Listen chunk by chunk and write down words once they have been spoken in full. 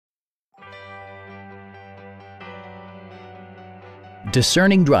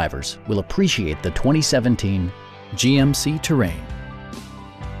Discerning drivers will appreciate the 2017 GMC Terrain.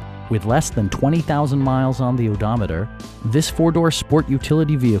 With less than 20,000 miles on the odometer, this four-door sport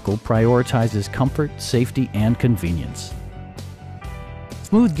utility vehicle prioritizes comfort, safety, and convenience.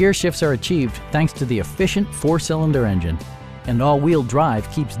 Smooth gear shifts are achieved thanks to the efficient four-cylinder engine, and all-wheel drive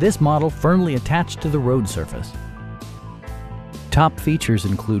keeps this model firmly attached to the road surface. Top features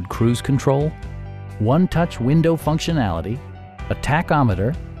include cruise control, one-touch window functionality, a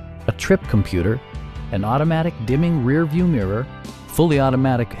tachometer, a trip computer, an automatic dimming rear-view mirror, fully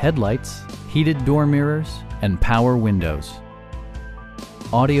automatic headlights, heated door mirrors, and power windows.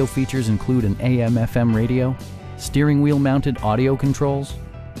 Audio features include an AM/FM radio, steering wheel mounted audio controls,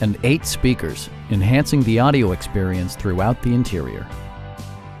 and 8 speakers, enhancing the audio experience throughout the interior.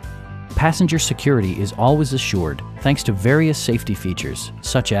 Passenger security is always assured thanks to various safety features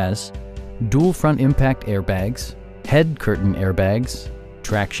such as dual front impact airbags, head curtain airbags,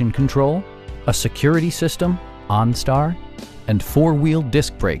 traction control, a security system, OnStar, and 4-wheel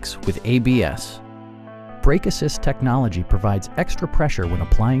disc brakes with ABS. Brake Assist technology provides extra pressure when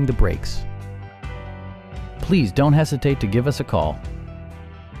applying the brakes. Please don't hesitate to give us a call.